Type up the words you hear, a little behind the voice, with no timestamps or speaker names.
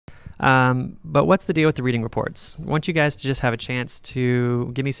But what's the deal with the reading reports? I want you guys to just have a chance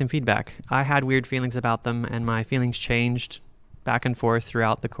to give me some feedback. I had weird feelings about them, and my feelings changed back and forth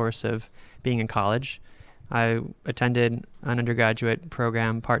throughout the course of being in college. I attended an undergraduate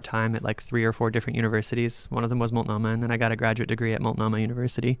program part-time at like 3 or 4 different universities. One of them was Multnomah, and then I got a graduate degree at Multnomah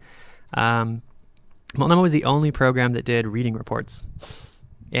University. Multnomah was the only program that did reading reports.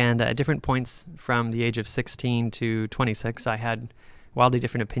 And at different points from the age of 16 to 26, I had wildly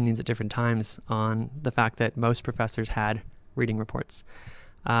different opinions at different times on the fact that most professors had reading reports.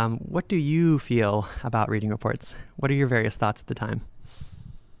 What do you feel about reading reports? What are your various thoughts at the time?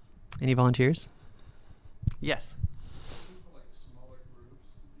 Any volunteers? Yes.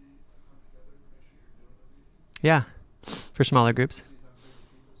 Yeah, for smaller groups.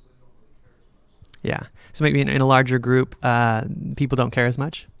 Yeah, so maybe in a larger group, people don't care as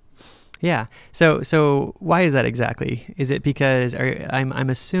much. Yeah. So why is that exactly? Is it because I'm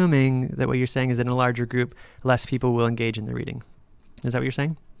assuming that what you're saying is that in a larger group, less people will engage in the reading. Is that what you're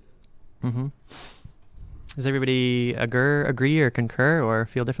saying? Mm-hmm. Does everybody agree or concur or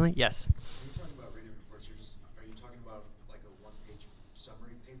feel differently? Yes. When you talk about reading reports, are you talking about like a one-page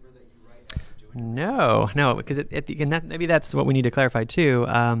summary paper that you write after doing it? No, because maybe that's what we need to clarify too.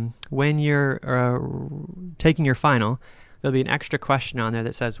 When you're taking your final, there'll be an extra question on there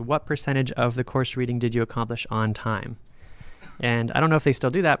that says, what percentage of the course reading did you accomplish on time? And I don't know if they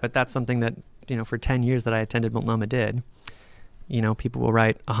still do that, but that's something that, for 10 years that I attended Multnomah did. People will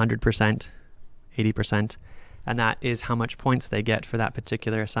write 100%, 80%, and that is how much points they get for that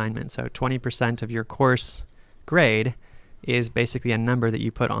particular assignment. So 20% of your course grade is basically a number that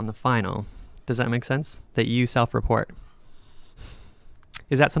you put on the final. Does that make sense? That you self-report.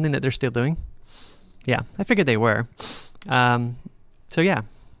 Is that something that they're still doing? Yeah, I figured they were. So yeah,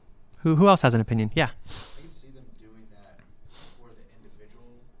 who else has an opinion? Yeah. I can see them doing that for the individual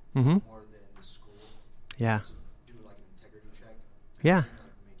more than the school. Yeah. To do like an integrity check. Yeah. Like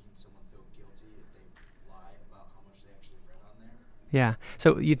making someone feel guilty if they lie about how much they actually read on there. Yeah.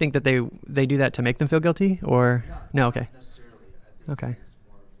 So you think that they do that to make them feel guilty, or no? Okay. Not necessarily. I think it's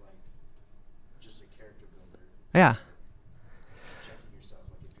more of like just a character builder. Yeah. Checking yourself,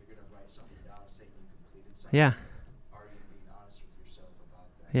 like if you're gonna write something down saying you completed something. Yeah.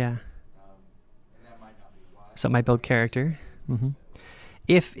 Yeah. And that might not be why. So it might build character. Mm-hmm.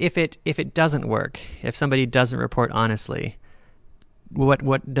 If it doesn't work, if somebody doesn't report honestly, what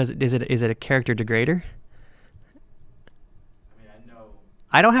does it? Is it a character degrader? I mean, I know.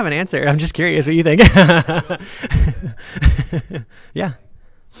 I don't have an answer. I'm just curious what you think. Yeah. Have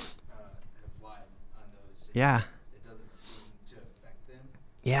lied on those. Yeah. It doesn't seem to affect them.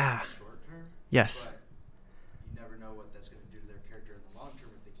 Yeah. In the short term. Yes. But you never know what that's going to do to their character in the long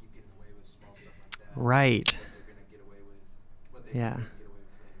term if they keep getting away with small stuff like that. Right. What they're going to get away with. What they Yeah. can get away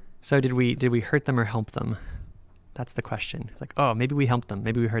with later. So did we hurt them or help them? That's the question. It's like, oh, maybe we helped them,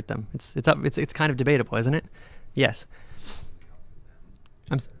 maybe we hurt them. It's kind of debatable, isn't it? Yes.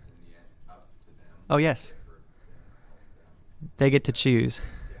 Oh yes. They get to choose.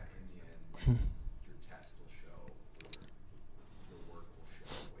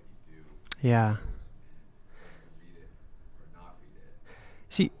 Yeah.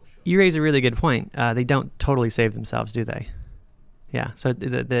 See, you raise a really good point. They don't totally save themselves, do they? Yeah, so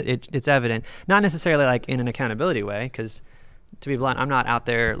it's evident. Not necessarily like in an accountability way, because to be blunt, I'm not out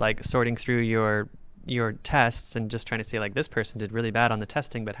there like sorting through your tests and just trying to say like this person did really bad on the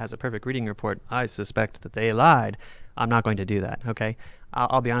testing but has a perfect reading report. I suspect that they lied. I'm not going to do that, okay?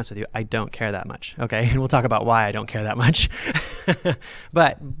 I'll be honest with you, I don't care that much, okay? And we'll talk about why I don't care that much.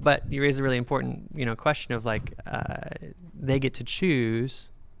 But you raise a really important question of like they get to choose,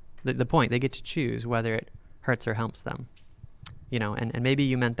 the point, they get to choose whether it hurts or helps them. And maybe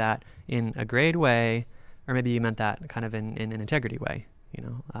you meant that in a grade way, or maybe you meant that kind of in an integrity way,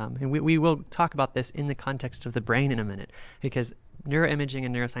 and we will talk about this in the context of the brain in a minute, because neuroimaging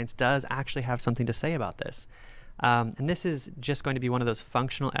and neuroscience does actually have something to say about this. And this is just going to be one of those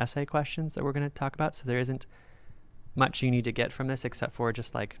functional essay questions that we're going to talk about, so there isn't much you need to get from this except for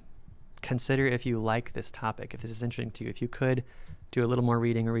just like consider if you like this topic, if this is interesting to you, if you could do a little more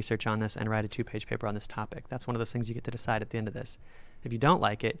reading or research on this and write a 2-page paper on this topic. That's one of those things you get to decide at the end of this. If you don't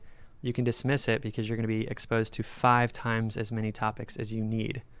like it, you can dismiss it because you're going to be exposed to 5 times as many topics as you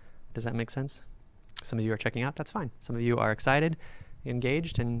need. Does that make sense? Some of you are checking out, that's fine. Some of you are excited,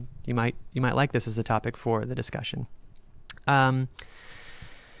 engaged, and you might like this as a topic for the discussion.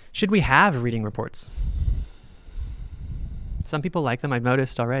 Should we have reading reports? Some people like them, I've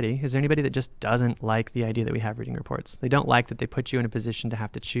noticed already. Is there anybody that just doesn't like the idea that we have reading reports? They don't like that they put you in a position to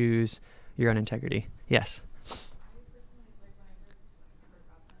have to choose your own integrity. Yes?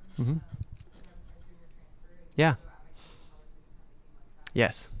 Mm-hmm. Yeah.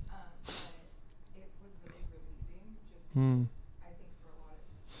 Yes. Mm.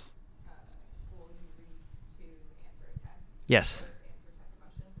 Yes.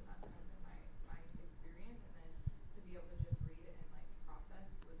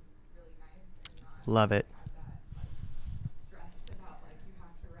 Love it.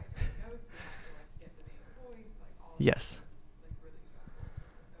 Yes.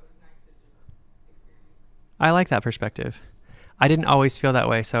 I like that perspective. I didn't always feel that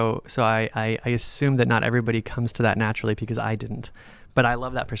way, so I assume that not everybody comes to that naturally because I didn't. But I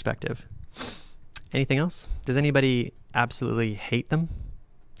love that perspective. Anything else? Does anybody absolutely hate them?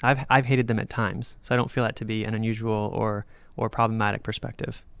 I've hated them at times, so I don't feel that to be an unusual or problematic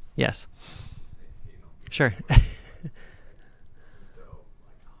perspective. Yes. Sure.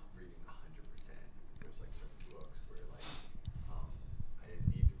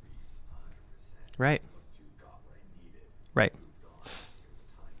 Right. Right.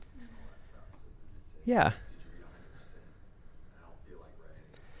 Yeah.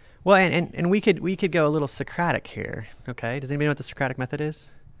 Well, and we could go a little Socratic here. Okay. Does anybody know what the Socratic method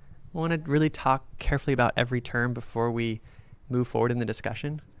is? I want to really talk carefully about every term before we move forward in the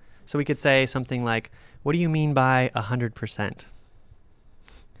discussion. So we could say something like, "What do you mean by 100%?"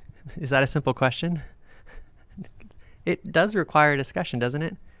 Is that a simple question? It does require a discussion, doesn't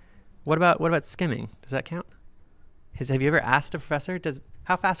it? What about skimming? Does that count? Have you ever asked a professor,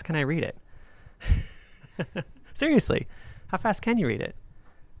 how fast can I read it? Seriously, how fast can you read it?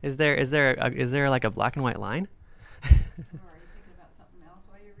 Is there like a black and white line? Or are you thinking about something else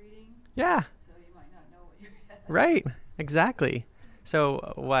while you're reading? Yeah. So you might not know what you're reading. Right. Exactly.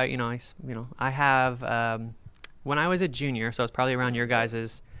 So why I have when I was a junior, so it's probably around your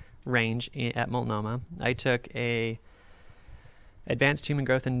guys' range at Multnomah, I took a advanced human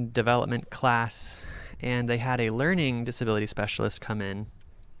growth and development class, and they had a learning disability specialist come in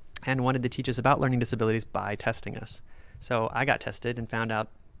and wanted to teach us about learning disabilities by testing us. So I got tested and found out,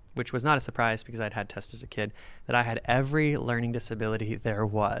 which was not a surprise because I'd had tests as a kid, that I had every learning disability there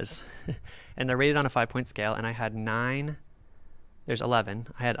was. And they're rated on a 5-point scale, and I had 9, there's 11.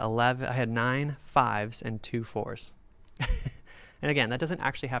 I had 9 5s and 2 4s. And again, that doesn't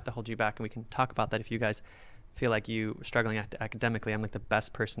actually have to hold you back, and we can talk about that if you guys feel like you struggling academically. I'm like the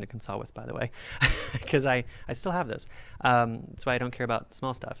best person to consult with, by the way, because I still have those. That's why I don't care about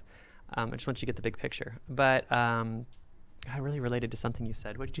small stuff. I just want you to get the big picture. But I really related to something you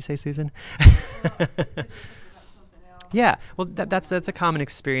said. What did you say, Susan? Yeah, well, that's a common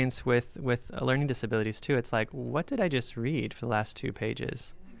experience with learning disabilities too. It's like, what did I just read for the last 2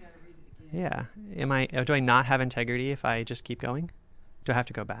 pages? Yeah, do I not have integrity if I just keep going? Do I have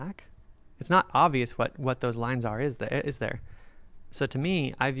to go back? It's not obvious what those lines are, is there? So to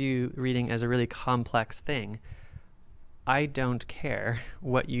me, I view reading as a really complex thing. I don't care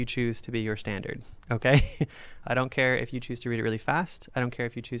what you choose to be your standard, okay? I don't care if you choose to read it really fast. I don't care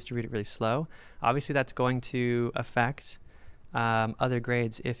if you choose to read it really slow. Obviously, that's going to affect other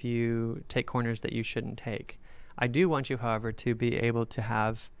grades if you take corners that you shouldn't take. I do want you, however, to be able to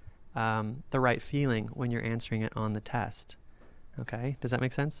have the right feeling when you're answering it on the test, okay? Does that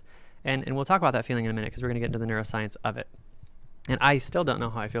make sense? And we'll talk about that feeling in a minute because we're going to get into the neuroscience of it. And I still don't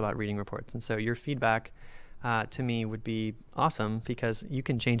know how I feel about reading reports. And so your feedback to me would be awesome because you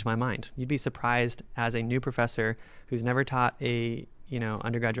can change my mind. You'd be surprised as a new professor who's never taught a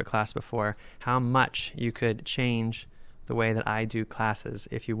undergraduate class before how much you could change the way that I do classes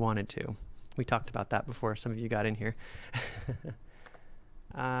if you wanted to. We talked about that before some of you got in here.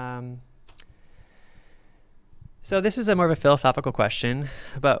 So this is more of a philosophical question,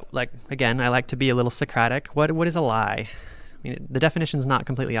 but again, I like to be a little Socratic. What is a lie? I mean, the definition is not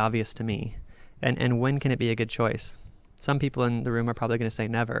completely obvious to me. And when can it be a good choice? Some people in the room are probably going to say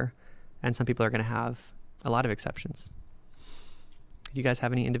never, and some people are going to have a lot of exceptions. Do you guys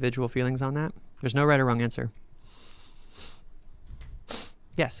have any individual feelings on that? There's no right or wrong answer.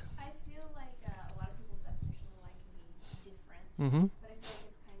 Yes? I feel like a lot of people's definition of lie can be different, Mm-hmm. but I feel like it's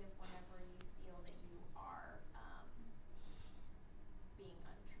kind of whenever you feel that you are being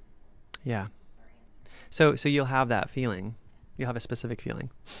untruthful. Yeah. Or answering. So you'll have that feeling. You'll have a specific feeling.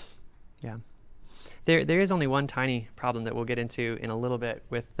 Yeah. There is only one tiny problem that we'll get into in a little bit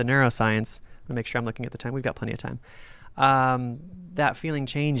with the neuroscience. I'm going to make sure I'm looking at the time. We've got plenty of time. That feeling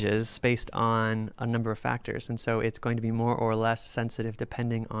changes based on a number of factors. And so it's going to be more or less sensitive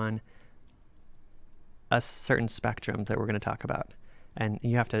depending on a certain spectrum that we're going to talk about. And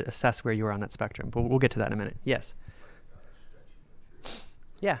you have to assess where you are on that spectrum. But we'll get to that in a minute. Yes?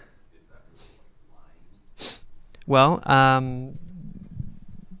 Yeah.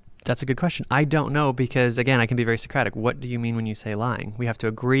 That's a good question. I don't know because, again, I can be very Socratic. What do you mean when you say lying? We have to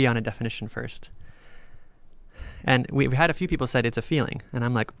agree on a definition first. And we've had a few people said it's a feeling. And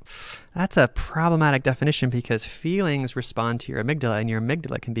I'm like, that's a problematic definition because feelings respond to your amygdala, and your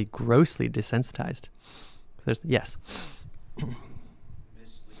amygdala can be grossly desensitized. So there's, yes.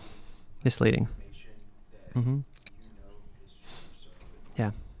 Misleading. Information that Mm-hmm. you know is true. So, Yeah.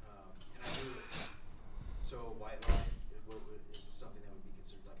 and I do, so a white lie is something that would be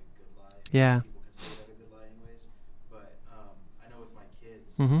considered like a good lie. Yeah. People consider that a good lie anyways. But I know with my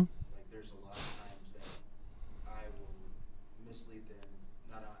kids, Mm-hmm. like there's a lot of times that I will mislead them,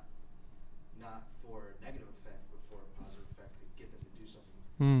 not for a negative effect, but for a positive effect to get them to do something.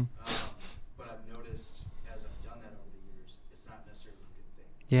 Mm. But I've noticed as I've done that over the years, it's not necessarily a good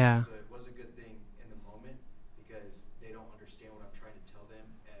thing. Yeah. So it was a good thing in the moment because they don't understand what I'm trying to tell them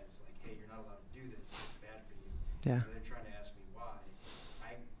as like, hey, you're not allowed to do this. It's bad for you. Yeah. And they're trying to ask me why.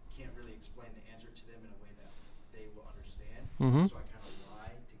 I can't really explain the answer to them in a way that they will understand. Mm-hmm. So I kind of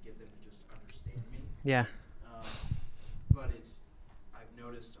lie to get them to just understand me. Yeah. But I've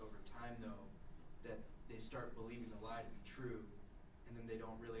noticed over time though that they start believing the lie to be true, and then they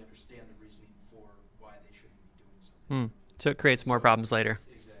don't really understand the reasoning for why they shouldn't be doing something. So it creates more problems later.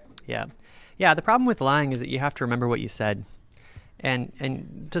 Exactly. Yeah. Yeah, the problem with lying is that you have to remember what you said.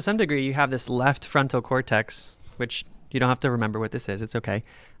 And to some degree, you have this left frontal cortex, which you don't have to remember what this is. It's okay.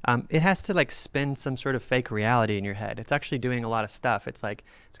 It has to like spin some sort of fake reality in your head. It's actually doing a lot of stuff. It's like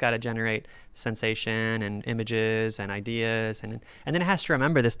it's got to generate sensation and images and ideas, and then it has to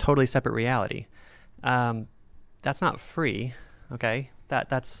remember this totally separate reality. That's not free. Okay,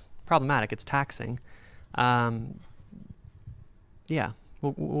 that's problematic. It's taxing. Yeah,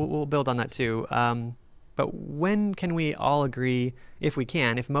 we'll build on that too. But when can we all agree, if we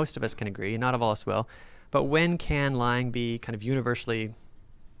can, if most of us can agree, not all of us will, but when can lying be kind of universally,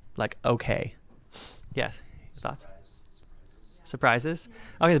 like, okay? Yes, thoughts? Surprises?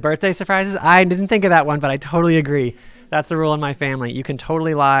 Okay, birthday surprises? I didn't think of that one, but I totally agree. That's the rule in my family. You can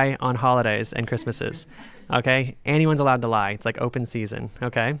totally lie on holidays and Christmases, okay? Anyone's allowed to lie. It's like open season,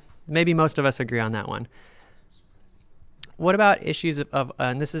 okay? Maybe most of us agree on that one. What about issues of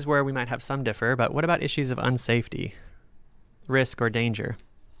and this is where we might have some differ, but what about issues of unsafety, risk, or danger?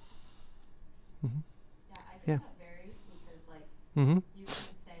 Mm-hmm. Yeah, I think that varies because, like, Mm-hmm. you can say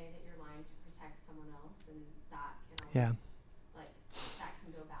that you're lying to protect someone else, and that can always, Yeah. like, that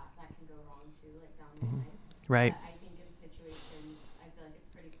can go bad, that can go wrong too, like, down the Mm-hmm. line. Right. But I think in situations, I feel like it's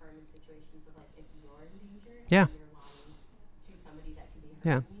pretty firm in situations of, like, if you're in danger Yeah. and you're lying to somebody that can be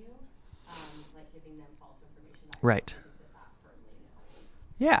Yeah. hurting you, like giving them false information. That Right. I think that firmly is always.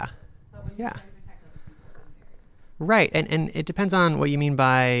 Yeah. But when Yeah. you're trying to protect other people, then very. Right, and it depends on what you mean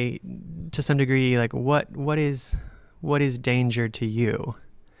by, to some degree, like what is danger to you,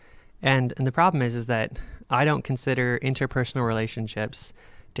 and the problem is that I don't consider interpersonal relationships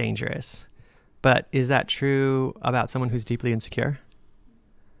dangerous, but is that true about someone who's deeply insecure?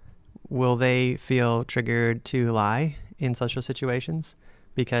 Will they feel triggered to lie in social situations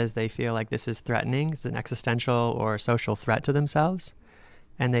because they feel like this is threatening, it's an existential or social threat to themselves?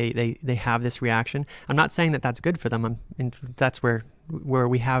 And they have this reaction. I'm not saying that that's good for them. That's where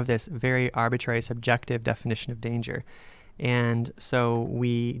we have this very arbitrary, subjective definition of danger. And so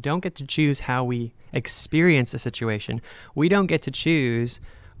we don't get to choose how we experience a situation. We don't get to choose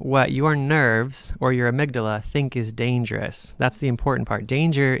what your nerves or your amygdala think is dangerous. That's the important part.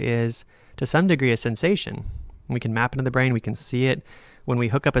 Danger is, to some degree, a sensation. We can map it in the brain. We can see it. When we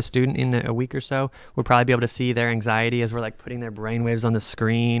hook up a student in a week or so, we'll probably be able to see their anxiety as we're like putting their brainwaves on the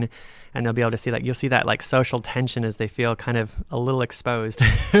screen, and they'll be able to see, like, you'll see that like social tension as they feel kind of a little exposed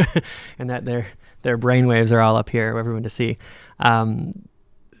and that their brainwaves are all up here for everyone to see.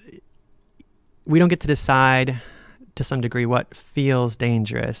 We don't get to decide to some degree what feels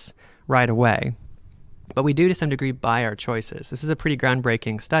dangerous right away, but we do to some degree by our choices. This is a pretty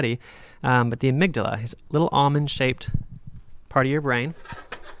groundbreaking study, but the amygdala is a little almond-shaped part of your brain.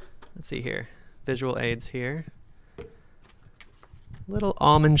 Let's see here. Visual aids here. Little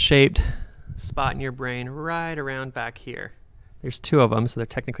almond-shaped spot in your brain right around back here. There's two of them, so they're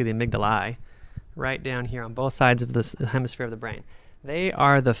technically the amygdalae, right down here on both sides of this hemisphere of the brain. They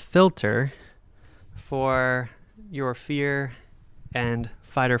are the filter for your fear and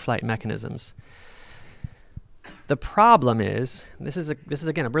fight or flight mechanisms. The problem is, this is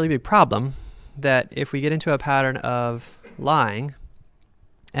again a really big problem, that if we get into a pattern of lying,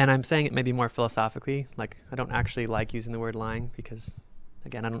 and I'm saying it maybe more philosophically, like I don't actually like using the word lying because,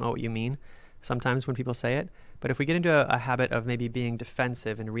 again, I don't know what you mean sometimes when people say it, but if we get into a habit of maybe being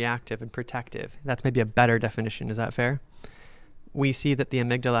defensive and reactive and protective, that's maybe a better definition. Is that fair? we see that the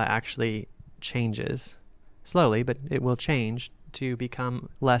amygdala actually changes slowly, but it will change to become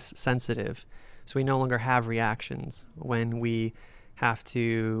less sensitive. So we no longer have reactions when we have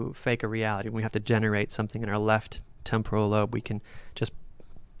to fake a reality, when we have to generate something in our left temporal lobe. We can just,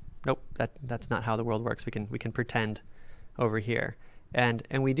 nope, that's not how the world works. We can pretend over here. And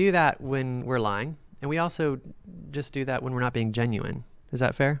we do that when we're lying, and we also just do that when we're not being genuine. Is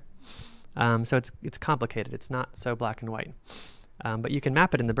that fair? So it's complicated. It's not so black and white. But you can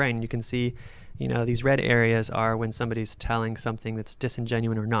map it in the brain. You can see, these red areas are when somebody's telling something that's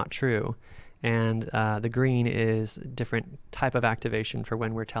disingenuine or not true. And the green is a different type of activation for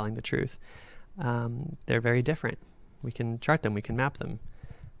when we're telling the truth. They're very different. We can chart them. We can map them.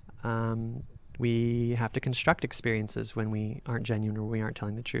 We have to construct experiences when we aren't genuine or we aren't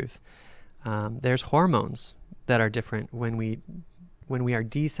telling the truth. There's hormones that are different when we are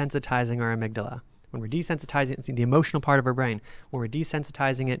desensitizing our amygdala. When we're desensitizing the emotional part of our brain, when we're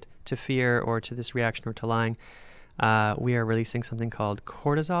desensitizing it to fear or to this reaction or to lying, we are releasing something called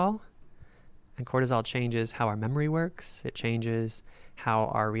cortisol. And cortisol changes how our memory works. It changes how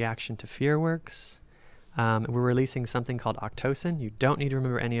our reaction to fear works. We're releasing something called oxytocin. You don't need to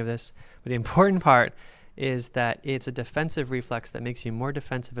remember any of this. But the important part is that it's a defensive reflex that makes you more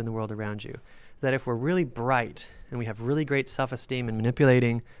defensive in the world around you. So that if we're really bright and we have really great self-esteem and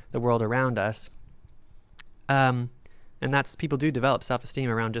manipulating the world around us, and that's, people do develop self-esteem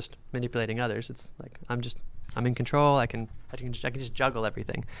around just manipulating others. It's like, I'm in control. I can just juggle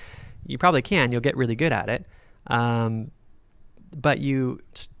everything. You probably can. You'll get really good at it. But you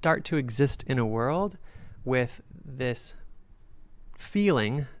start to exist in a world with this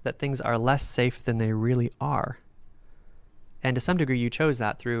feeling that things are less safe than they really are. And to some degree, you chose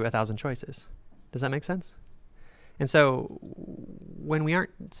that through 1,000 choices. Does that make sense? And so when we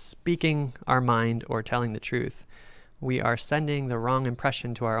aren't speaking our mind or telling the truth, we are sending the wrong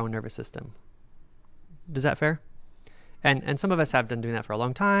impression to our own nervous system. Is that fair? And some of us have been doing that for a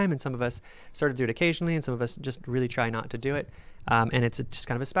long time, and some of us sort of do it occasionally, and some of us just really try not to do it. And it's just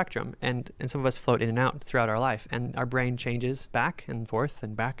kind of a spectrum. And some of us float in and out throughout our life. And our brain changes back and forth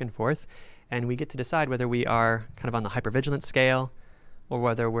and back and forth. And we get to decide whether we are kind of on the hypervigilance scale or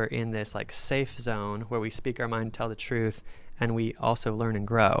whether we're in this like safe zone where we speak our mind, tell the truth, and we also learn and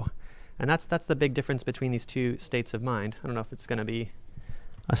grow. And that's the big difference between these two states of mind. I don't know if it's going to be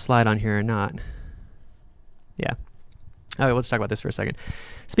a slide on here or not. Yeah. Okay, let's talk about this for a second.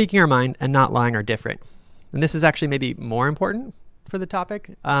 Speaking our mind and not lying are different. And this is actually maybe more important for the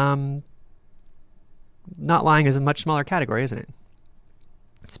topic. Not lying is a much smaller category, isn't it?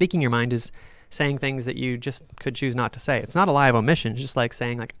 Speaking your mind is saying things that you just could choose not to say. It's not a lie of omission. It's just like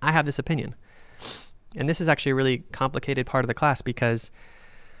saying, like, I have this opinion. And this is actually a really complicated part of the class because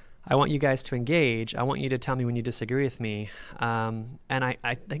I want you guys to engage. I want you to tell me when you disagree with me. And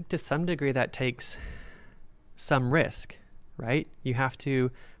I think to some degree that takes some risk, right? You have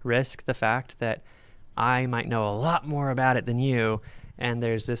to risk the fact that I might know a lot more about it than you, and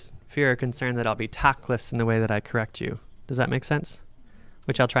there's this fear or concern that I'll be tactless in the way that I correct you. Does that make sense?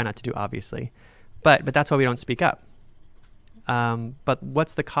 Which I'll try not to do, obviously. But that's why we don't speak up. But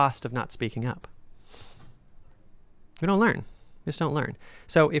what's the cost of not speaking up? We don't learn. We just don't learn.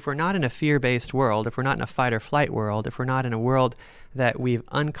 So if we're not in a fear-based world, if we're not in a fight or flight world, if we're not in a world that we've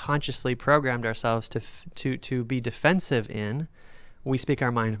unconsciously programmed ourselves to be defensive in, we speak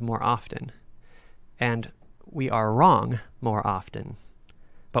our mind more often. And we are wrong more often,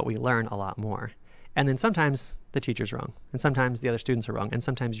 but we learn a lot more. And then sometimes the teacher's wrong, and sometimes the other students are wrong, and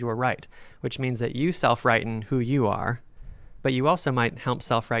sometimes you're right, which means that you self-righten who you are, but you also might help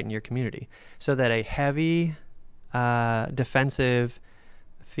self-righten your community. So that a heavy, defensive,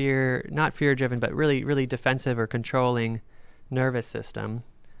 not fear-driven, but really, really defensive or controlling nervous system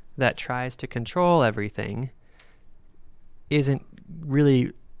that tries to control everything isn't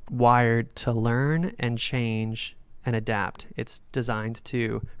really wired to learn and change and adapt. It's designed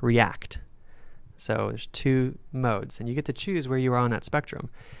to react. So there's two modes, and you get to choose where you are on that spectrum.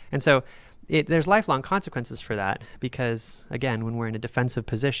 And so there's lifelong consequences for that because, again, when we're in a defensive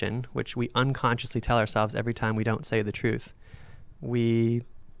position, which we unconsciously tell ourselves every time we don't say the truth, we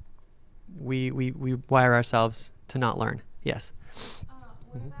wire ourselves to not learn. Yes?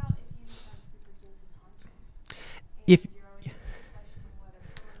 What about if you have super guilty conscience? If You're always questioning whether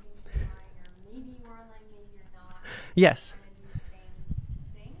someone thinks you're lying, or maybe you are lying, maybe you're not. Yes. You're gonna do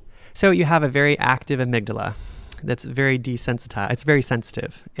the same thing. So you have a very active amygdala that's very desensitized. It's very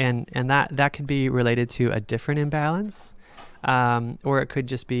sensitive, and that could be related to a different imbalance, or it could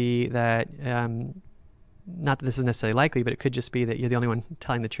just be that not that this is necessarily likely, but it could just be that you're the only one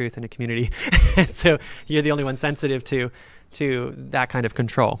telling the truth in a community. So you're the only one sensitive to that kind of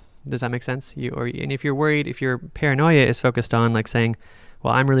control. Does that make sense? And if you're worried, if your paranoia is focused on like saying,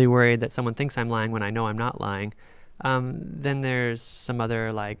 well, I'm really worried that someone thinks I'm lying when I know I'm not lying, then there's some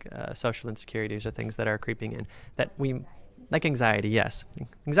other like social insecurities or things that are creeping in that like anxiety. Yes.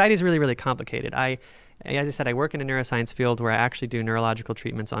 Anxiety is really, really complicated. As I said, I work in a neuroscience field where I actually do neurological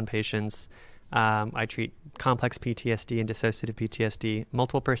treatments on patients. I treat complex PTSD and dissociative PTSD.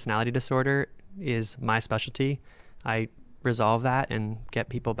 Multiple personality disorder is my specialty. I resolve that and get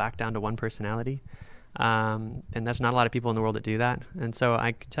people back down to one personality. And there's not a lot of people in the world that do that. And so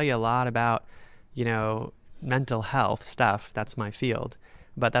I can tell you a lot about, mental health stuff. That's my field.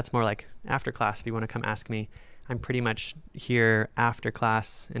 But that's more like after class. If you want to come ask me, I'm pretty much here after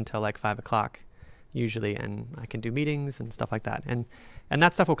class until like 5 o'clock usually. And I can do meetings and stuff like that. And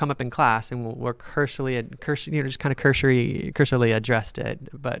that stuff will come up in class and we'll cursorily addressed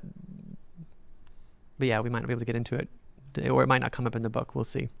it. But yeah, we might not be able to get into it, or it might not come up in the book. We'll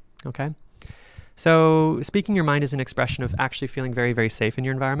see. Okay. So speaking your mind is an expression of actually feeling very, very safe in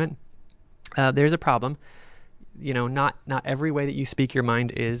your environment. There's a problem. Not every way that you speak your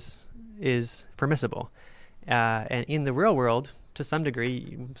mind is permissible. And in the real world, to some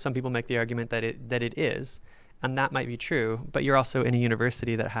degree, some people make the argument that it is, and that might be true. But you're also in a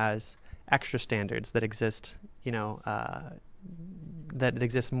university that has extra standards that exist. That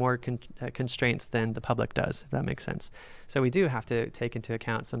exists more constraints than the public does, if that makes sense. So we do have to take into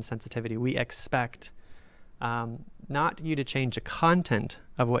account some sensitivity. We expect not you to change the content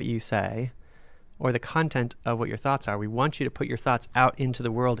of what you say or the content of what your thoughts are. We want you to put your thoughts out into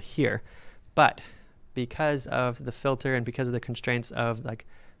the world here. But because of the filter and because of the constraints of, like,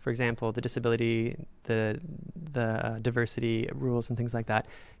 for example, the disability, the diversity rules and things like that,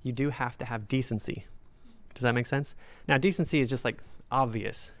 you do have to have decency. Does that make sense? Now, decency is just like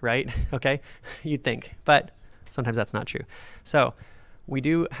obvious, right? Okay, you'd think, but sometimes that's not true. So we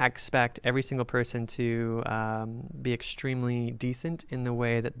do expect every single person to be extremely decent in the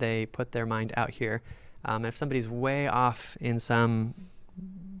way that they put their mind out here. If somebody's way off in some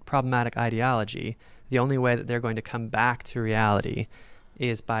problematic ideology, the only way that they're going to come back to reality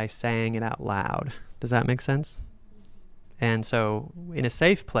is by saying it out loud. Does that make sense? And so in a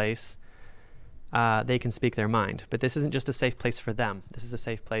safe place, they can speak their mind. But this isn't just a safe place for them. This is a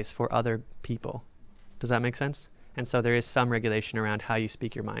safe place for other people. Does that make sense? And so there is some regulation around how you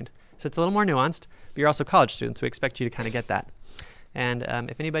speak your mind. So it's a little more nuanced, but you're also college students. We expect you to kind of get that. And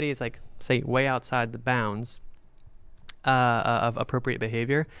if anybody is, like, say, way outside the bounds of appropriate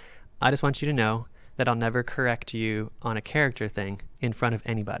behavior, I just want you to know that I'll never correct you on a character thing in front of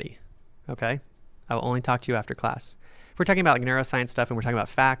anybody. Okay? I will only talk to you after class. If we're talking about like neuroscience stuff and we're talking about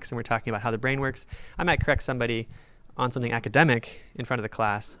facts and we're talking about how the brain works, I might correct somebody on something academic in front of the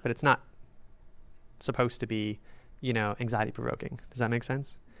class, but it's not supposed to be, anxiety provoking. Does that make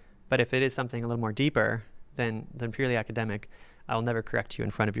sense? But if it is something a little more deeper than purely academic, I'll never correct you in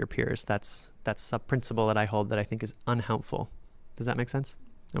front of your peers. That's a principle that I hold that I think is unhelpful. Does that make sense?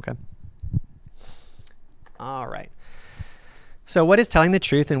 Okay. All right. So what is telling the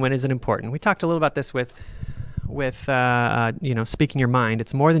truth and when is it important? We talked a little about this with speaking your mind.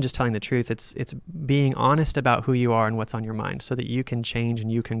 It's more than just telling the truth. It's being honest about who you are and what's on your mind so that you can change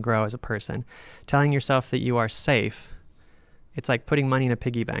and you can grow as a person. Telling yourself that you are safe. It's like putting money in a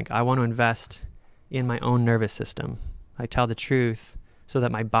piggy bank. I want to invest in my own nervous system. I tell the truth so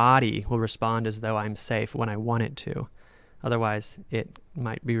that my body will respond as though I'm safe when I want it to. Otherwise, it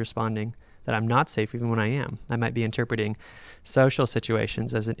might be responding that I'm not safe even when I am. I might be interpreting social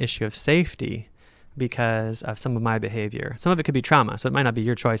situations as an issue of safety because of some of my behavior. Some of it could be trauma, so it might not be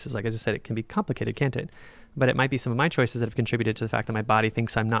your choices. Like as I said, it can be complicated, can't it? But it might be some of my choices that have contributed to the fact that my body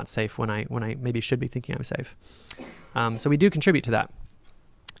thinks I'm not safe when I maybe should be thinking I'm safe. So we do contribute to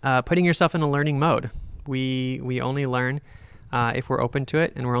that. Putting yourself in a learning mode. We only learn if we're open to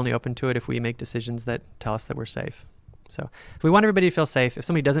it, and we're only open to it if we make decisions that tell us that we're safe. So if we want everybody to feel safe, if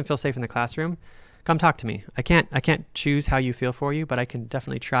somebody doesn't feel safe in the classroom, come talk to me. I can't choose how you feel for you, but I can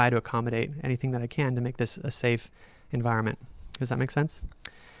definitely try to accommodate anything that I can to make this a safe environment. Does that make sense?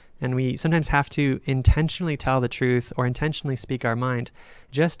 And we sometimes have to intentionally tell the truth or intentionally speak our mind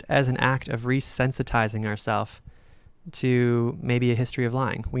just as an act of resensitizing ourselves to maybe a history of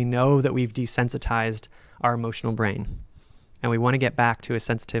lying. We know that we've desensitized our emotional brain and we want to get back to a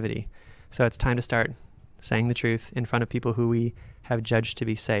sensitivity. So it's time to start saying the truth in front of people who we have judged to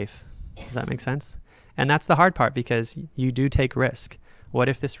be safe. Does that make sense? And that's the hard part because you do take risk. What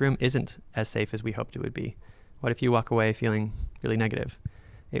if this room isn't as safe as we hoped it would be? What if you walk away feeling really negative?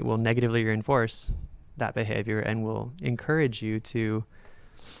 It will negatively reinforce that behavior and will encourage you to,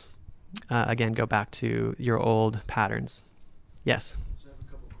 again, go back to your old patterns. Yes? So I have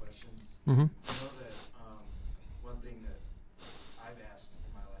a couple questions. Mm-hmm. I know that one thing that I've asked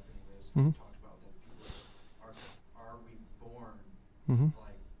in my life anyways, Mhm. talked about with other people, are we born Mm-hmm.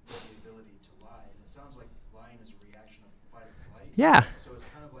 like with the ability to lie? And it sounds like lying is a reaction of fight or flight. Yeah. So it's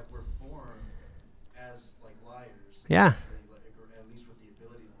kind of like we're born as like liars. Yeah. essentially, like, or at least with the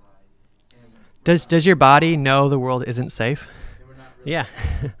ability to lie. And we're Does your body know the world isn't safe? and we're not really Yeah.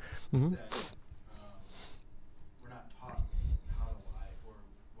 taught Mhm. that we're not taught how to lie or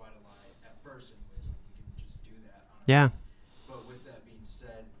why to lie at first anyways. Like we can just do that on our Yeah. own. But with that being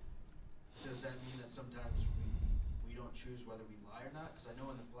said, does that mean that sometimes we don't choose whether we lie or not? Because I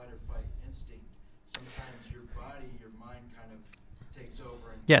know in the flight or fight instinct, sometimes your body, your mind kind of takes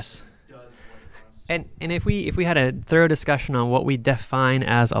over and Yes. does what it wants to. And if we had a thorough discussion on what we define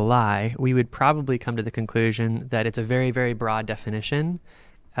as a lie, we would probably come to the conclusion that it's a very, very broad definition,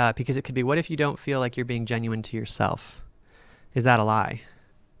 because it could be, what if you don't feel like you're being genuine to yourself? Is that a lie?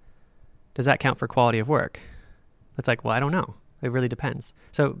 Does that count for quality of work? It's like, well, I don't know. It really depends.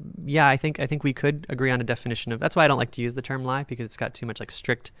 So yeah, I think we could agree on a definition of. That's why I don't like to use the term lie, because it's got too much like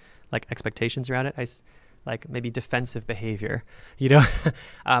strict like expectations around it. Like maybe defensive behavior, you know.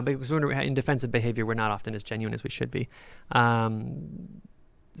 Because when we're in defensive behavior, we're not often as genuine as we should be.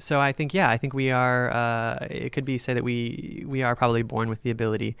 So I think we are. It could be say that we are probably born with the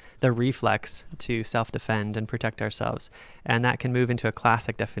ability, the reflex to self-defend and protect ourselves, and that can move into a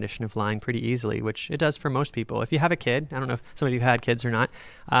classic definition of lying pretty easily, which it does for most people. If you have a kid, I don't know if some of you had kids or not.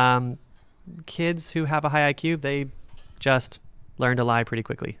 Kids who have a high IQ, they just learn to lie pretty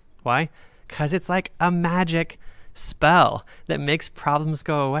quickly. Why? Because it's like a magic spell that makes problems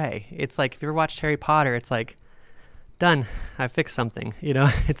go away. It's like, if you ever watched Harry Potter, it's like, done, I fixed something, you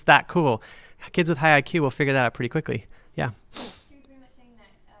know. It's that cool. Kids with high IQ will figure that out pretty quickly. Yeah. So you're pretty much saying that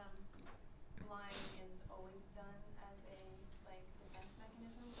lying is always done as a like defense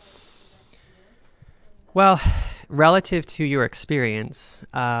mechanism, or is that fear? Well, relative to your experience,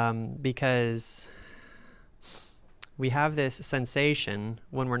 because we have this sensation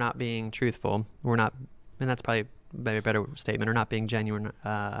when we're not being truthful, we're not, and that's probably maybe a better statement, or not being genuine,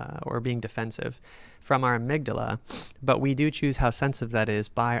 or being defensive from our amygdala, but we do choose how sensitive that is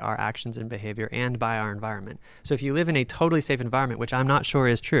by our actions and behavior and by our environment. So if you live in a totally safe environment, which I'm not sure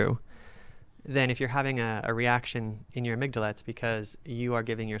is true, then if you're having a reaction in your amygdala, it's because you are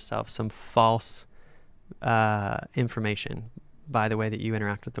giving yourself some false information by the way that you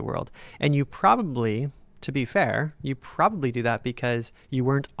interact with the world. And you probably, to be fair, you probably do that because you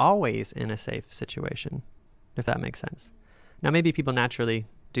weren't always in a safe situation, if that makes sense. Now, maybe people naturally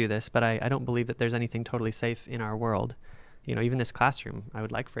do this, but I don't believe that there's anything totally safe in our world. You know, even this classroom, I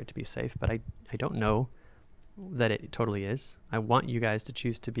would like for it to be safe, but I don't know that it totally is. I want you guys to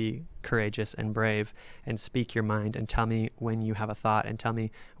choose to be courageous and brave and speak your mind and tell me when you have a thought and tell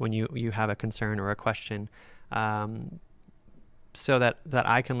me when you have a concern or a question, so that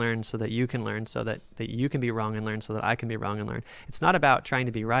I can learn, so that you can learn, so that you can be wrong and learn, so that I can be wrong and learn. It's not about trying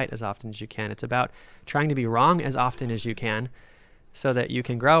to be right as often as you can. It's about trying to be wrong as often as you can, so that you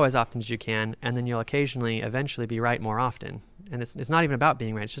can grow as often as you can, and then you'll occasionally, eventually be right more often. And it's not even about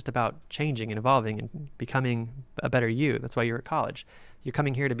being right. It's just about changing and evolving and becoming a better you. That's why you're at college. You're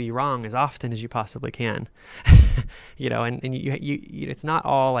coming here to be wrong as often as you possibly can. You know, and you it's not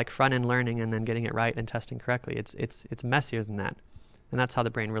all like front-end learning and then getting it right and testing correctly. It's messier than that. And that's how the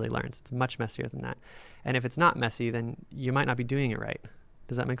brain really learns. It's much messier than that. And if it's not messy, then you might not be doing it right.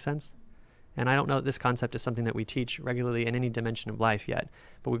 Does that make sense? And I don't know that this concept is something that we teach regularly in any dimension of life yet,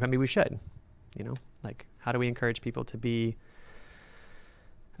 but we should. You know, like, how do we encourage people to be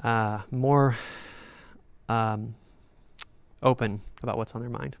more open about what's on their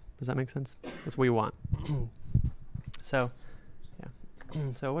mind? Does that make sense? That's what we want. So,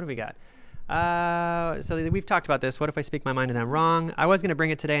 yeah. So what do we got? So we've talked about this. What if I speak my mind and I'm wrong? I was going to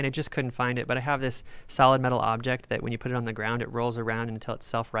bring it today and I just couldn't find it, but I have this solid metal object that when you put it on the ground, it rolls around until it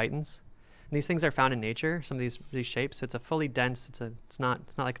self-rightens. And these things are found in nature, some of these shapes. So it's a fully dense, it's not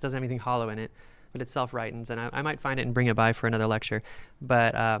like it doesn't have anything hollow in it, but it self-rightens. And I might find it and bring it by for another lecture,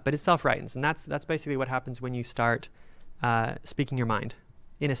 but it self-rightens. And that's basically what happens when you start speaking your mind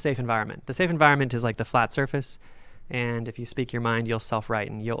in a safe environment. The safe environment is like the flat surface. And if you speak your mind, you'll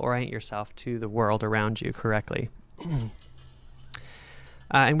self-righten. You'll orient yourself to the world around you correctly.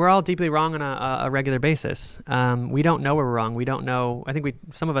 And we're all deeply wrong on a regular basis. We don't know we're wrong. We don't know. I think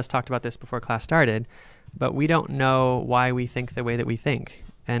some of us talked about this before class started, but we don't know why we think the way that we think.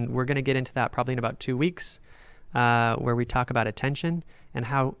 And we're going to get into that probably in about 2 weeks, where we talk about attention and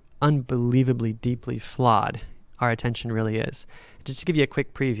how unbelievably deeply flawed our attention really is. Just to give you a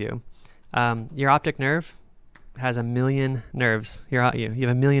quick preview, your optic nerve has 1 million nerves. You have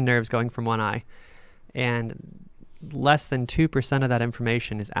 1 million nerves going from one eye, and less than 2% of that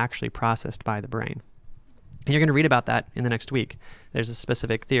information is actually processed by the brain. And you're going to read about that in the next week. There's a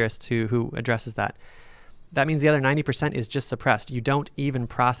specific theorist who addresses that. That means the other 90% is just suppressed. You don't even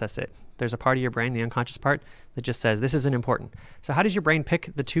process it. There's a part of your brain, the unconscious part, that just says, this isn't important. So how does your brain pick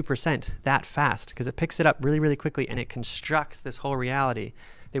the 2% that fast? Because it picks it up really, really quickly, and it constructs this whole reality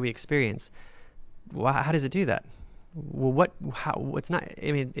that we experience. Well, how does it do that? Well, it's not,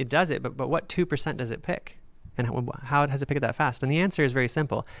 I mean, it does it, but what 2% does it pick? And how does it pick it that fast? And the answer is very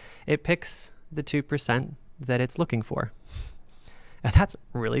simple. It picks the 2% that it's looking for. And that's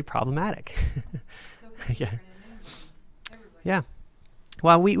really problematic. Yeah. Yeah.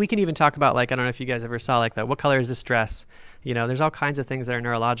 Well, we can even talk about, like, I don't know if you guys ever saw like that. What color is this dress? You know, there's all kinds of things that are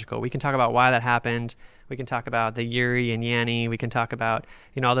neurological. We can talk about why that happened. We can talk about the Yuri and Yanni. We can talk about,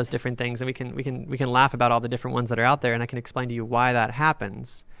 you know, all those different things, and we can laugh about all the different ones that are out there, and I can explain to you why that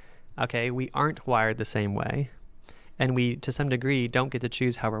happens. Okay, we aren't wired the same way, and we, to some degree, don't get to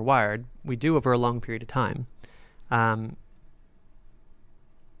choose how we're wired. We do over a long period of time.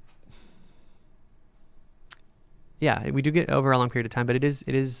 Yeah, we do get over a long period of time, but it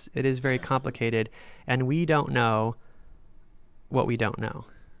is very complicated, and we don't know what we don't know.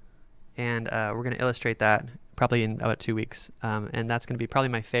 And we're going to illustrate that probably in about 2 weeks, and that's going to be probably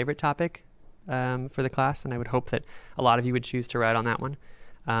my favorite topic for the class, and I would hope that a lot of you would choose to write on that one,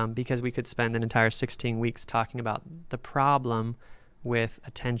 because we could spend an entire 16 weeks talking about the problem with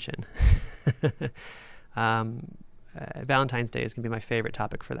attention. Valentine's Day is going to be my favorite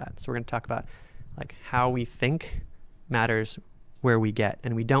topic for that. So we're going to talk about like how we think matters where we get,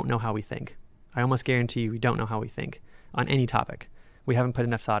 and we don't know how we think. I almost guarantee you we don't know how we think on any topic. We haven't put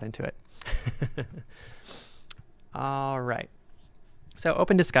enough thought into it. All right. So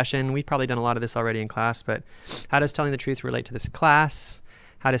open discussion. We've probably done a lot of this already in class, but how does telling the truth relate to this class?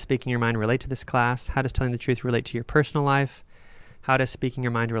 How does speaking your mind relate to this class? How does telling the truth relate to your personal life? How does speaking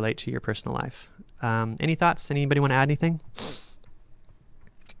your mind relate to your personal life? Any thoughts? Anybody want to add anything? Well,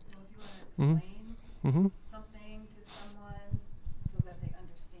 if you want to explain Mm-hmm. something to someone so that they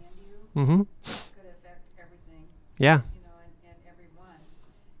understand you, Mm-hmm. that could affect everything, Yeah. you know, and everyone.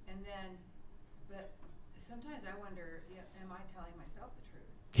 And then, but sometimes I wonder, am I telling myself the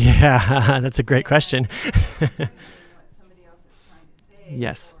truth? Yeah, that's a great question. What somebody else is trying to say,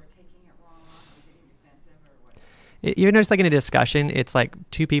 Yes. or taking it wrong, or getting defensive, or whatever. You ever notice, like, in a discussion, it's like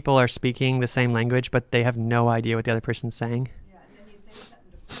two people are speaking the same language, but they have no idea what the other person's saying. Yeah, and then you say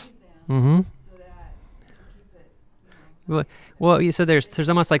something to please them, Mm-hmm. so that to keep it, you know. Well, so there's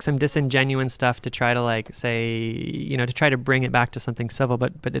almost like some disingenuous stuff to try to, like, say, you know, to try to bring it back to something civil,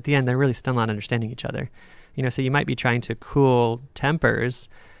 but at the end they're really still not understanding each other. You know, so you might be trying to cool tempers,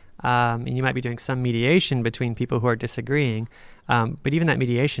 and you might be doing some mediation between people who are disagreeing, but even that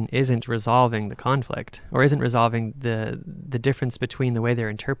mediation isn't resolving the conflict, or isn't resolving the difference between the way they're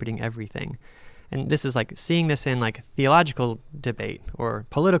interpreting everything. And this is like seeing this in like theological debate or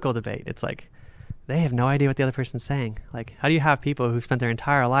political debate. It's like they have no idea what the other person's saying. Like, how do you have people who spent their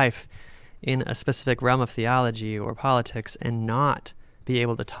entire life in a specific realm of theology or politics and not be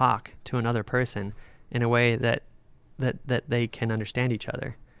able to talk to another person in a way that they can understand each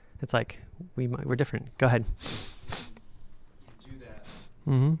other? It's like we're different. Go ahead. You do that.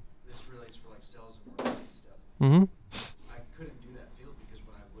 Mm-hmm. This relates for like sales and marketing and stuff. Mm-hmm. I couldn't do that field because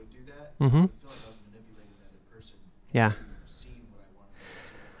when I would do that, Mm-hmm. I would feel like I was manipulating the other person. Yeah. into seeing what I wanted them to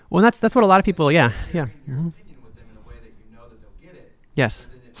see. Well, that's what a lot of people. Yeah. Yeah. Sharing your Mm-hmm. opinion with them in a way that you know that they'll get it. Yes.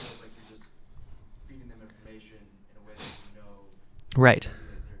 But then it feels like you're just feeding them information in a way that you know Right. that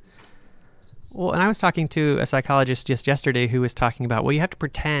their decision-making process. Well, and I was talking to a psychologist just yesterday who was talking about, well, you have to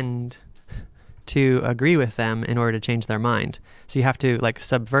pretend to agree with them in order to change their mind. So you have to like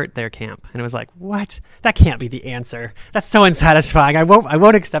subvert their camp. And it was like, what? That can't be the answer. That's so unsatisfying. I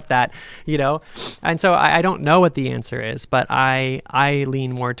won't accept that, you know? And so I don't know what the answer is, but I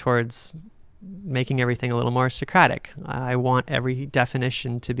lean more towards making everything a little more Socratic. I want every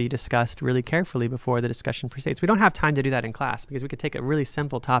definition to be discussed really carefully before the discussion proceeds. We don't have time to do that in class because we could take a really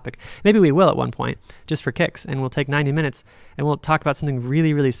simple topic. Maybe we will at one point, just for kicks, and we'll take 90 minutes and we'll talk about something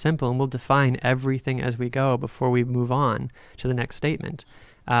really, really simple, and we'll define everything as we go before we move on to the next statement.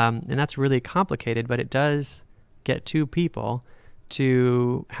 And that's really complicated, but it does get two people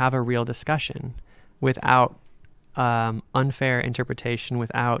to have a real discussion without unfair interpretation,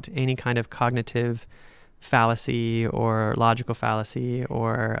 without any kind of cognitive fallacy or logical fallacy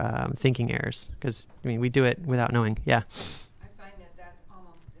or thinking errors. Because, I mean, we do it without knowing. Yeah. I find that that's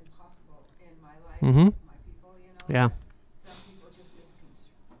almost Mm-hmm. my people, you know. Yeah. Some people just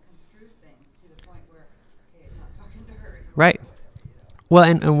misconstrue things to the point where, okay, I'm not talking to her anymore. Right. Or whatever, you know. Well,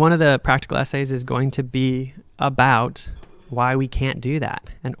 and one of the practical essays is going to be about why we can't do that,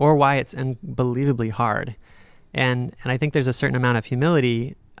 and or why it's unbelievably hard. And I think there's a certain amount of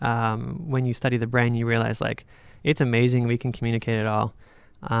humility when you study the brain. You realize, like, it's amazing we can communicate it all,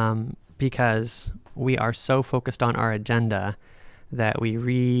 because we are so focused on our agenda that we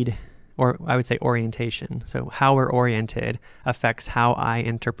read, or I would say orientation. So how we're oriented affects how I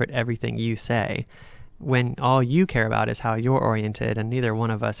interpret everything you say, when all you care about is how you're oriented, and neither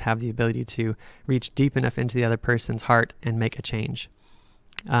one of us have the ability to reach deep enough into the other person's heart and make a change.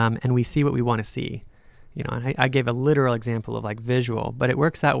 And we see what we want to see. You know, and I gave a literal example of like visual, but it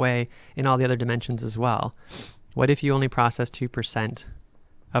works that way in all the other dimensions as well. What if you only process 2%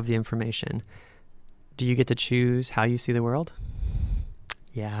 of the information? Do you get to choose how you see the world?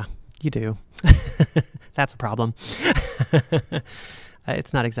 Yeah, you do. That's a problem.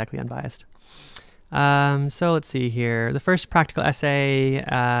 It's not exactly unbiased. So let's see here. The first practical essay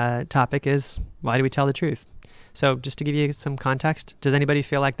topic is, why do we tell the truth? So just to give you some context, does anybody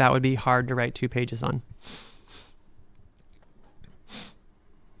feel like that would be hard to write 2 pages on?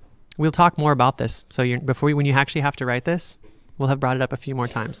 We'll talk more about this. So when you actually have to write this, we'll have brought it up a few more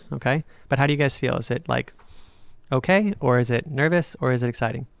times, okay? But how do you guys feel? Is it like okay, or is it nervous, or is it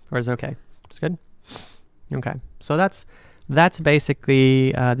exciting, or is it okay? It's good? Okay. So that's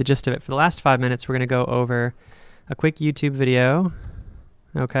basically the gist of it. For the last 5 minutes, we're going to go over a quick YouTube video,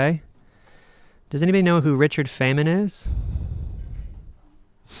 okay? Does anybody know who Richard Feynman is?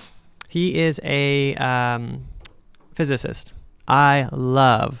 He is a physicist. I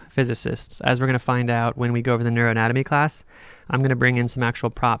love physicists, as we're going to find out when we go over the neuroanatomy class. I'm going to bring in some actual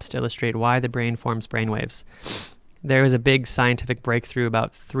props to illustrate why the brain forms brainwaves. There was a big scientific breakthrough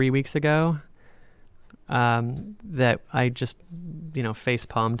about 3 weeks ago that I just, face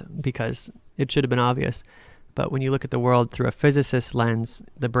palmed because it should have been obvious. But when you look at the world through a physicist's lens,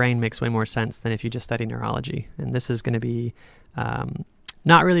 the brain makes way more sense than if you just study neurology. And this is going to be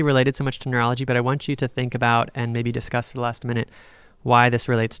not really related so much to neurology, but I want you to think about and maybe discuss for the last minute why this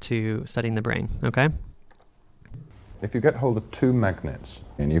relates to studying the brain, okay? If you get hold of 2 magnets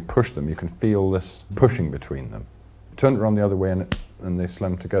and you push them, you can feel this pushing between them. Turn it around the other way and they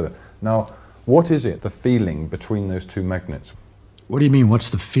slam together. Now, what is it, the feeling between those 2 magnets? What do you mean, what's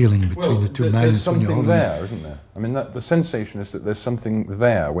the feeling between the 2 magnets? There's something there, isn't there? I mean, the sensation is that there's something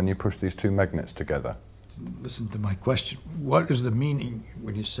there when you push these 2 magnets together. Listen to my question. What is the meaning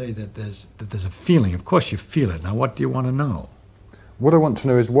when you say that there's a feeling? Of course you feel it. Now, what do you want to know? What I want to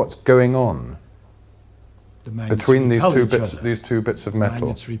know is what's going on between these two bits of metal.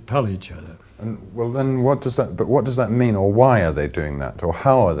 Magnets repel each other. And well, then what does that mean, or why are they doing that, or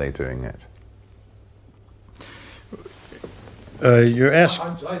how are they doing it? You're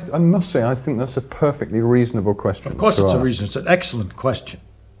asking. I must say, I think that's a perfectly reasonable question. Of course, to it's ask. a reason. It's an excellent question.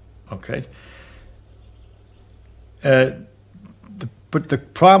 Okay. But the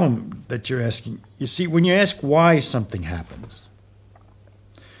problem that you're asking, you see, when you ask why something happens,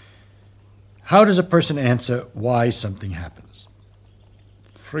 how does a person answer why something happens?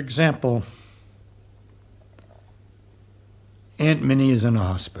 For example, Aunt Minnie is in a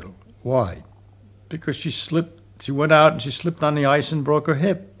hospital. Why? Because she went out and she slipped on the ice and broke her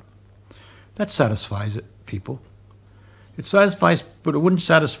hip. That satisfies people. It satisfies, but it wouldn't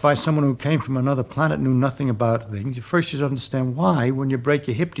satisfy someone who came from another planet, knew nothing about things. First, you should understand why. When you break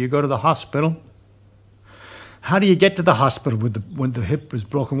your hip, do you go to the hospital? How do you get to the hospital when the hip was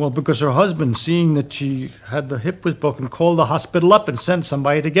broken? Well, because her husband, seeing that the hip was broken, called the hospital up and sent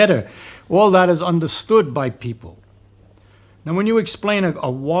somebody to get her. All that is understood by people. Now, when you explain a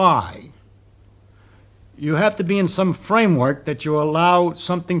why, you have to be in some framework that you allow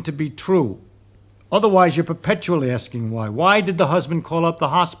something to be true. Otherwise, you're perpetually asking why. Why did the husband call up the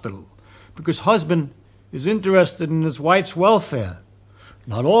hospital? Because husband is interested in his wife's welfare.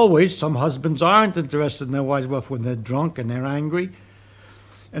 Not always. Some husbands aren't interested in their wife's welfare when they're drunk and they're angry.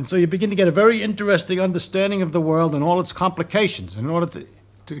 And so you begin to get a very interesting understanding of the world and all its complications. In order to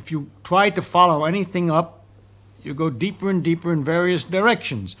if you try to follow anything up, you go deeper and deeper in various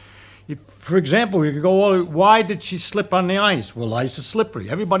directions. For example, you could go, why did she slip on the ice? Well, ice is slippery.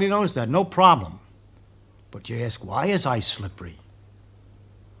 Everybody knows that, no problem. But you ask, why is ice slippery?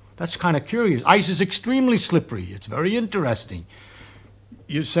 That's kind of curious. Ice is extremely slippery. It's very interesting.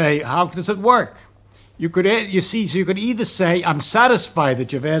 You say, how does it work? You could either say, I'm satisfied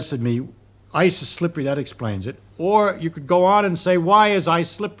that you've answered me, ice is slippery, that explains it. Or you could go on and say, why is ice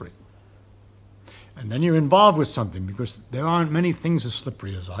slippery? And then you're involved with something, because there aren't many things as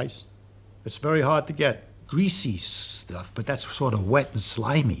slippery as ice. It's very hard to get. Greasy stuff, but that's sort of wet and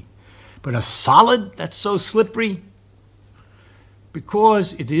slimy. But a solid that's so slippery,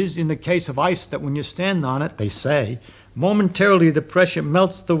 because it is in the case of ice that when you stand on it, they say, momentarily the pressure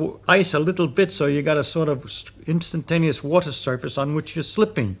melts the ice a little bit, so you got a sort of instantaneous water surface on which you're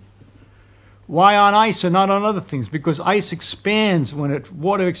slipping. Why on ice and not on other things? Because ice expands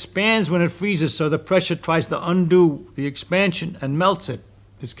water expands when it freezes, so the pressure tries to undo the expansion and melts it.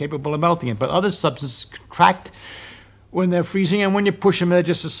 It's capable of melting it. But other substances contract when they're freezing, and when you push them, they're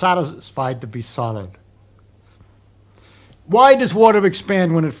just satisfied to be solid. Why does water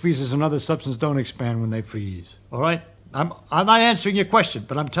expand when it freezes and other substances don't expand when they freeze? All right? I'm not answering your question,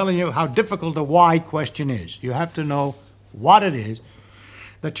 but I'm telling you how difficult the why question is. You have to know what it is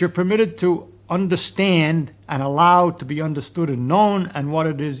that you're permitted to understand and allowed to be understood and known, and what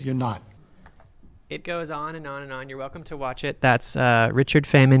it is you're not. It goes on and on and on. You're welcome to watch it. That's Richard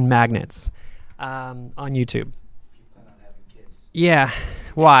Feynman Magnets on YouTube. If you plan on having kids. Yeah.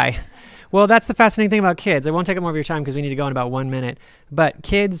 Why? Well, that's the fascinating thing about kids. I won't take up more of your time because we need to go in about 1 minute. But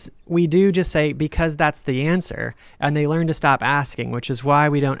kids, we do just say because that's the answer, and they learn to stop asking, which is why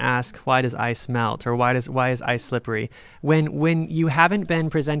we don't ask, why does ice melt, or why is ice slippery? When you haven't been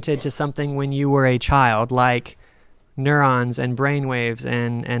presented to something when you were a child, like neurons and brain waves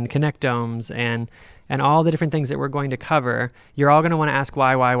and connectomes and all the different things that we're going to cover, you're all going to want to ask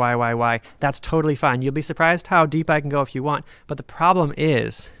why. That's totally fine. You'll be surprised how deep I can go if you want. But the problem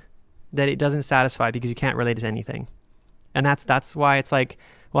is that it doesn't satisfy because you can't relate it to anything. And that's why it's like,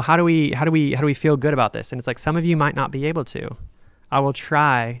 well, how do we feel good about this? And it's like, some of you might not be able to. I will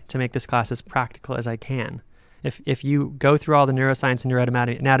try to make this class as practical as I can. If you go through all the neuroscience and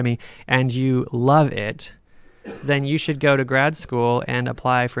neuroanatomy and you love it, then you should go to grad school and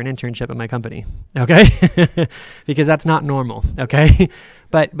apply for an internship at my company, okay? Because that's not normal, okay?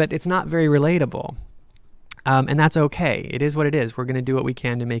 But it's not very relatable. And that's okay. It is what it is. We're going to do what we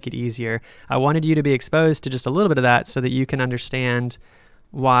can to make it easier. I wanted you to be exposed to just a little bit of that so that you can understand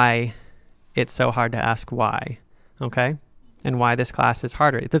why it's so hard to ask why, okay? And why this class is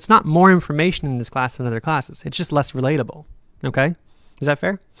harder. It's not more information in this class than other classes. It's just less relatable, okay? Is that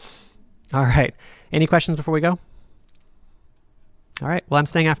fair? All right. Any questions before we go? All right. Well, I'm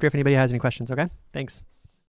staying after if anybody has any questions, okay? Thanks.